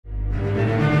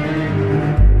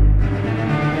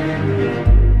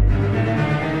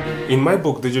In my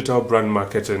book, Digital Brand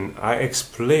Marketing, I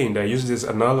use this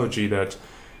analogy that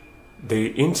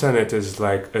the internet is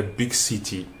like a big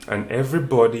city and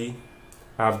everybody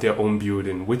have their own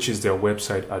building, which is their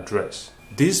website address.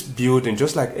 This building,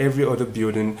 just like every other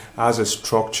building, has a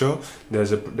structure.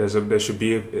 There should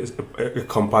be a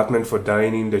compartment for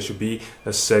dining. There should be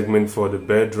a segment for the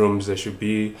bedrooms. There should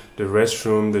be the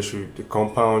restroom. There should be the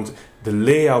compound. The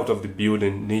layout of the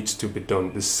building needs to be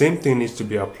done. The same thing needs to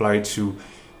be applied to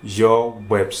your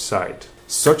website,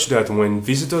 such that when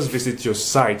visitors visit your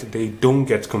site, they don't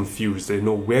get confused. They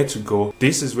know where to go.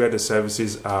 This is where the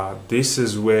services are. This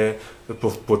is where the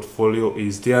portfolio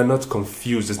is. They are not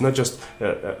confused. It's not just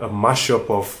a mashup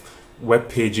of web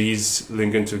pages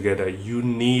linking together. You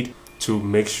need to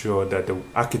make sure that the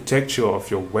architecture of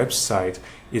your website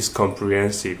is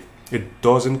comprehensive. It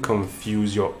doesn't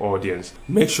confuse your audience.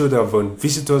 Make sure that when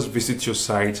visitors visit your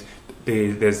site,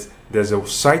 there's a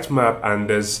sitemap and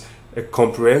there's a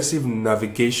comprehensive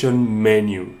navigation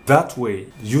menu. That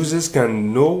way, users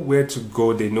can know where to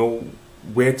go. They know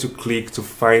where to click to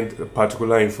find a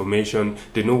particular information.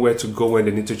 They know where to go when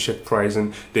they need to check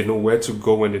pricing. They know where to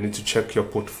go when they need to check your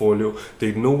portfolio.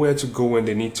 They know where to go when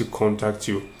they need to contact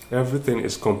you. Everything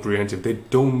is comprehensive. They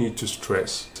don't need to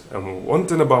stress. One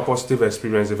thing about positive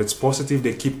experience, if it's positive,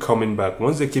 they keep coming back.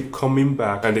 Once they keep coming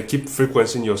back and they keep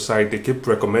frequenting your site, they keep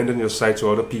recommending your site to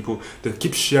other people, they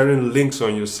keep sharing links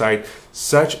on your site,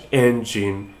 search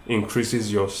engine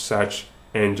increases your search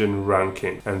engine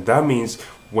ranking. And that means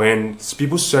when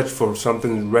people search for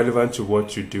something relevant to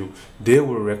what you do, they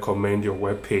will recommend your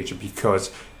web page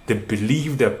because they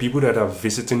believe that people that are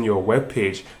visiting your web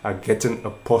page are getting a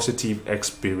positive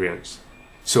experience.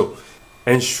 So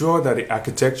ensure that the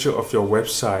architecture of your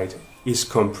website is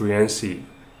comprehensive.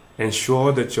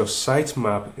 Ensure that your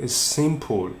sitemap is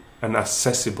simple and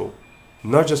accessible.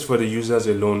 Not just for the users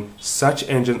alone, search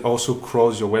engine also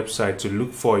crawls your website to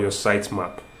look for your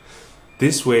sitemap.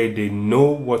 This way they know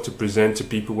what to present to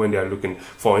people when they are looking.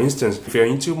 For instance, if you're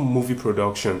into movie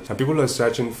production and people are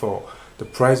searching for the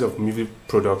price of movie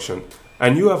production,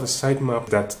 and you have a sitemap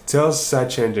that tells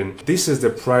search engine, this is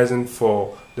the pricing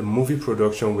for the movie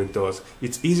production with us.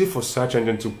 It's easy for search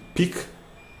engine to pick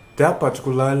that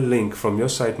particular link from your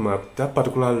sitemap, that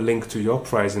particular link to your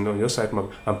pricing on your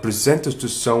sitemap, and present it to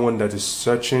someone that is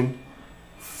searching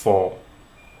for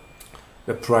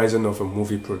the pricing of a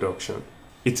movie production.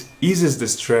 It eases the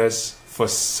stress for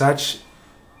search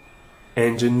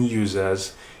engine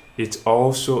users. It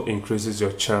also increases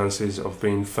your chances of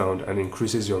being found and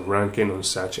increases your ranking on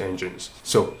search engines.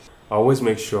 So always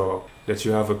make sure that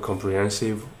you have a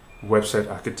comprehensive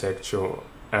website architecture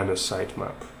and a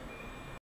sitemap.